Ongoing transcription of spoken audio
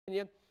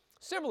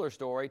Similar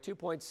story,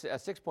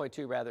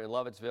 6.2 rather in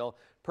Lovettsville,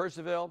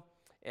 Purcellville,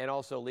 and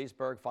also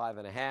Leesburg,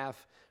 5.5,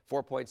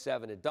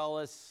 4.7 at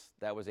Dulles.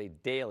 That was a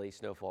daily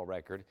snowfall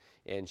record,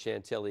 and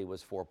Chantilly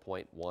was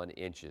 4.1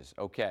 inches.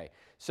 Okay,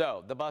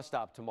 so the bus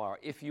stop tomorrow,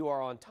 if you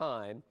are on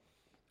time.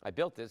 I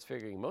built this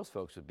figuring most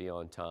folks would be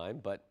on time,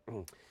 but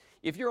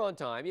if you're on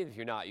time, even if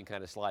you're not, you can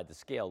kind of slide the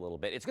scale a little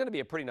bit. It's going to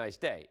be a pretty nice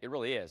day. It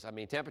really is. I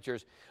mean,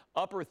 temperatures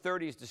upper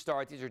 30s to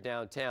start. These are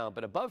downtown,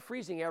 but above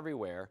freezing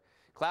everywhere.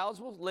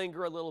 Clouds will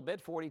linger a little bit,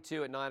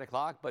 42 at 9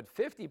 o'clock, but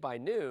 50 by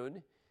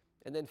noon,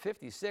 and then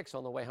 56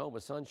 on the way home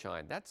with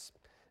sunshine. That's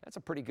a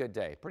pretty good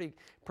day. Pretty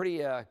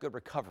good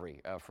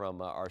recovery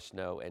from our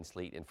snow and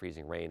sleet and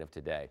freezing rain of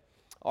today.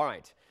 All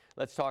right,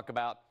 let's talk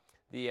about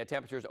the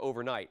temperatures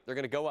overnight. They're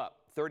going to go up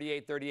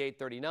 38, 38,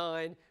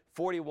 39,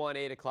 41,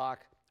 8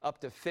 o'clock, up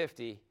to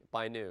 50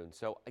 by noon.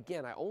 So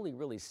again, I only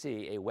really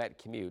see a wet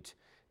commute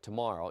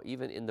tomorrow,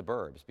 even in the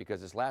burbs,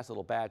 because this last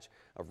little batch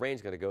of rain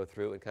is going to go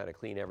through and kind of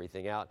clean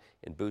everything out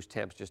and boost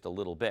temps just a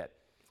little bit.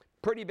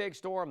 Pretty big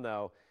storm,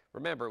 though.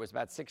 Remember, it was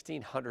about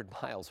 1,600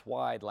 miles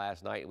wide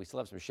last night, and we still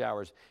have some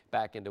showers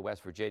back into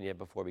West Virginia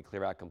before we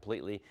clear out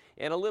completely,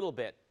 and a little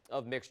bit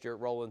of mixture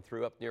rolling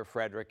through up near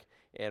Frederick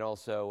and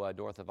also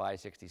north of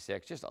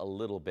I-66. Just a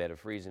little bit of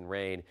freezing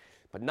rain,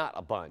 but not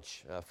a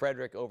bunch.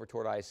 Frederick over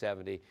toward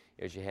I-70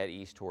 as you head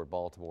east toward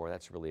Baltimore.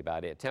 That's really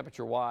about it.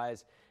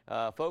 Temperature-wise,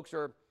 folks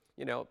are,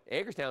 you know,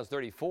 Hagerstown's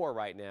 34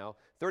 right now,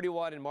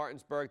 31 in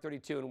Martinsburg,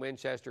 32 in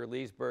Winchester,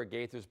 Leesburg,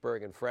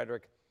 Gaithersburg, and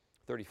Frederick,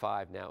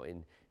 35 now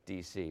in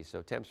D.C.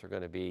 So temps are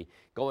going to be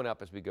going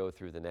up as we go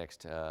through the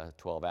next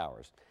 12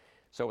 hours.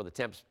 So with the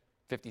temps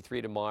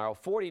 53 tomorrow,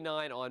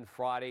 49 on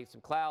Friday.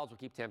 Some clouds will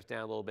keep temps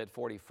down a little bit,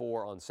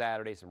 44 on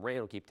Saturday. Some rain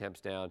will keep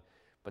temps down.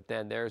 But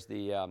then there's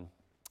the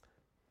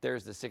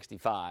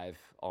 65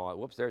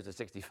 on, there's the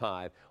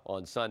 65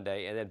 on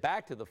Sunday. And then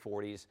back to the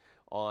 40s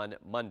on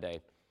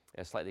Monday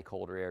as slightly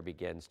colder air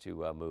begins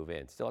to move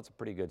in. Still, it's a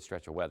pretty good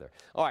stretch of weather.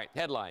 All right,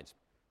 headlines.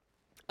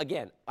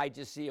 Again, I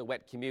just see a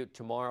wet commute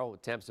tomorrow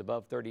with temps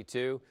above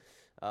 32.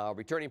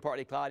 Returning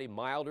partly cloudy,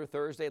 milder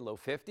Thursday, low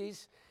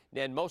 50s.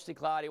 Then mostly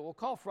cloudy. We'll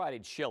call Friday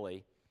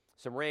chilly.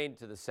 Some rain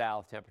to the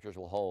south. Temperatures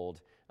will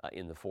hold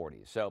in the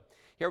 40s. So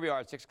here we are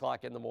at 6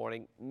 o'clock in the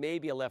morning.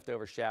 Maybe a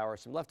leftover shower.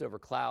 Some leftover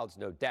clouds,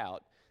 no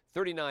doubt.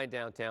 39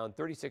 downtown,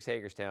 36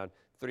 Hagerstown,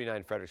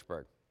 39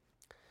 Fredericksburg.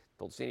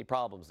 Don't see any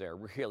problems there.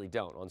 Really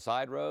don't. On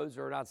side roads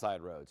or not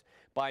side roads.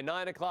 By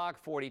 9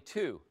 o'clock,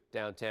 42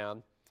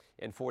 downtown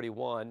and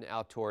 41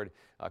 out toward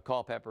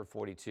Culpeper,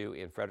 42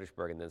 in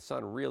Fredericksburg. And then the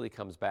sun really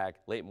comes back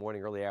late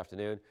morning, early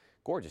afternoon.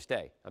 Gorgeous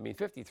day. I mean,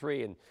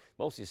 53 and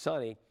mostly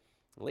sunny.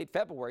 Late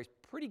February is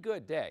a pretty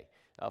good day.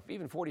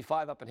 Even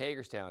 45 up in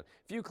Hagerstown.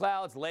 Few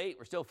clouds late.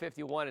 We're still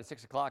 51 at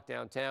 6 o'clock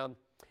downtown.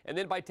 And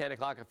then by 10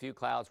 o'clock, a few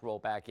clouds roll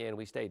back in.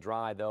 We stay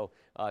dry, though,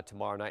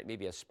 tomorrow night.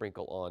 Maybe a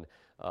sprinkle on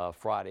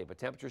Friday. But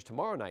temperatures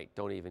tomorrow night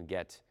don't even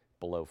get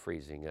below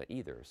freezing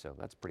either, so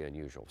that's pretty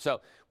unusual. So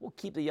we'll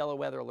keep the yellow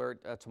weather alert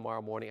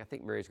tomorrow morning. I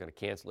think Mary's going to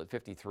cancel at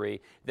 53,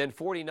 then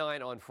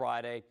 49 on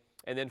Friday,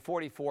 and then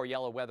 44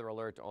 yellow weather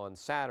alert on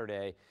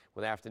Saturday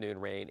with afternoon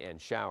rain and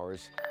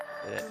showers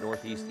and that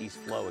northeast-east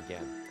flow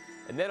again.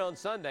 And then on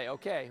Sunday,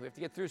 okay, we have to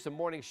get through some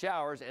morning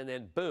showers, and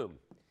then boom,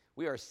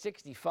 we are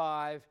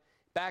 65,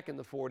 back in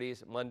the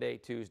 40s Monday,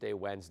 Tuesday,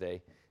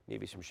 Wednesday.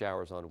 Maybe some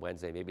showers on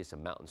Wednesday, maybe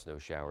some mountain snow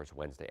showers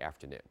Wednesday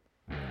afternoon.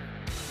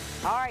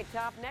 All right,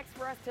 Top, next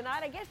for us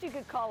tonight, I guess you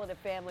could call it a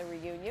family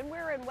reunion.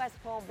 We're in West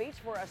Palm Beach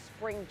for a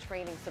spring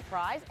training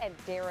surprise, and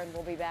Darren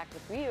will be back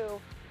with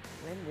you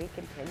when we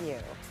continue.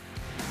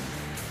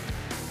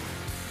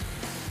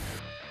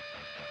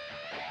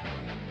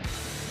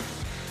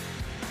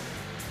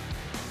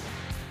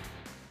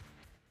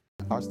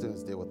 Our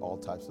students deal with all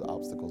types of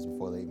obstacles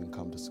before they even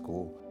come to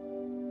school.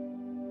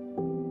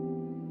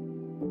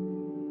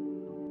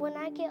 When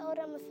I get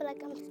older, I'm going to feel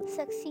like I'm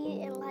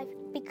succeeding in life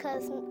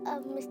because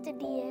of Mr.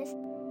 Diaz.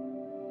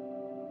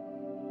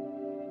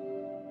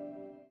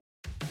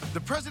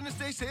 The President's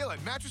Day sale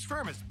at Mattress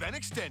Firm has been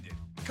extended.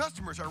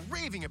 Customers are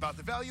raving about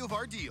the value of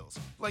our deals,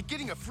 like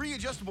getting a free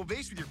adjustable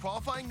base with your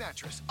qualifying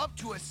mattress, up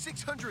to a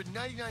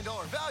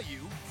 $699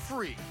 value,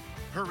 free.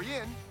 Hurry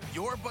in,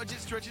 your budget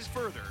stretches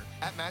further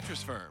at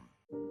Mattress Firm.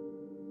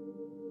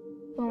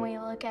 When we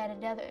look at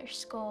another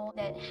school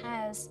that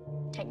has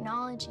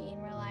technology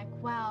and we're like,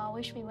 wow, I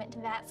wish we went to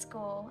that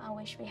school. I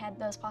wish we had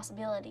those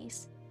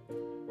possibilities.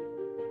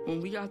 When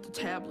we got the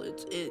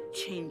tablets, it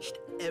changed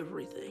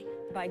everything.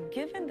 By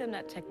giving them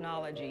that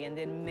technology and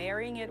then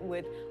marrying it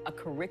with a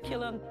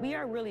curriculum, we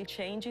are really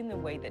changing the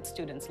way that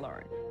students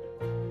learn.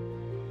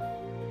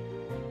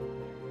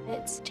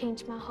 It's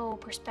changed my whole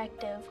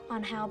perspective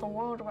on how the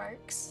world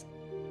works.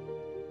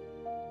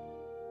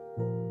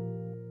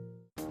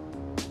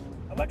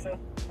 Alexa,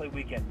 play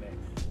Weekend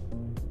Mix.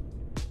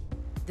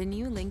 The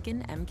new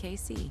Lincoln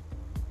MKC.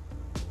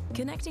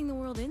 Connecting the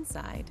world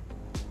inside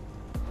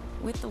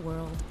with the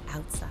world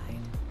outside.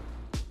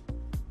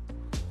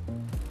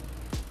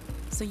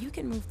 So you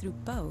can move through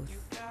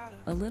both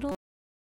a little